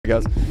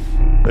guys.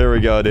 There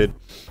we go, dude.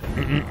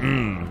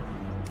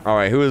 All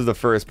right, who was the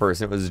first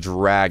person? It was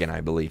Dragon,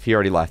 I believe. He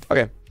already left.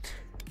 Okay.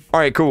 All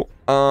right, cool.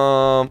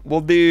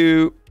 We'll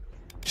do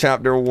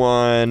chapter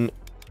 1,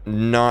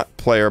 not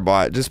player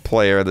bot, just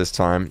player this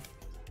time.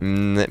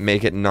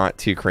 Make it not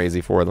too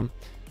crazy for them.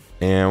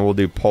 And we'll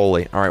do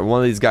Polly. All right,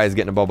 one of these guys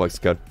getting a bubble looks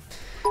good.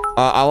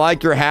 I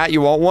like your hat. You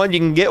want one? You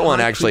can get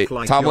one, actually.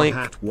 Top link.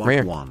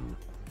 Right here.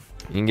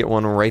 You can get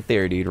one right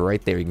there, dude.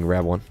 Right there. You can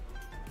grab one.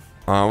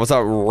 What's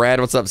up, Red?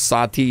 What's up,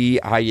 Sati?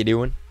 How you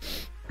doing?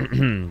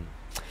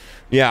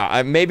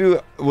 Yeah, maybe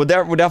we're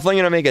definitely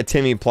gonna make a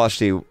Timmy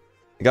plushie.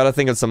 Gotta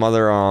think of some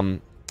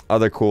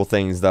other cool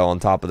things though on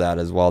top of that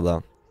as well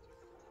though.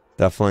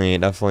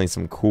 Definitely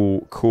some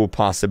cool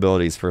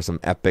possibilities for some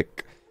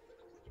epic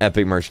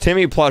merch.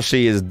 Timmy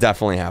plushie is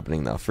definitely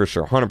happening though, for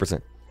sure.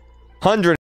 100%. 100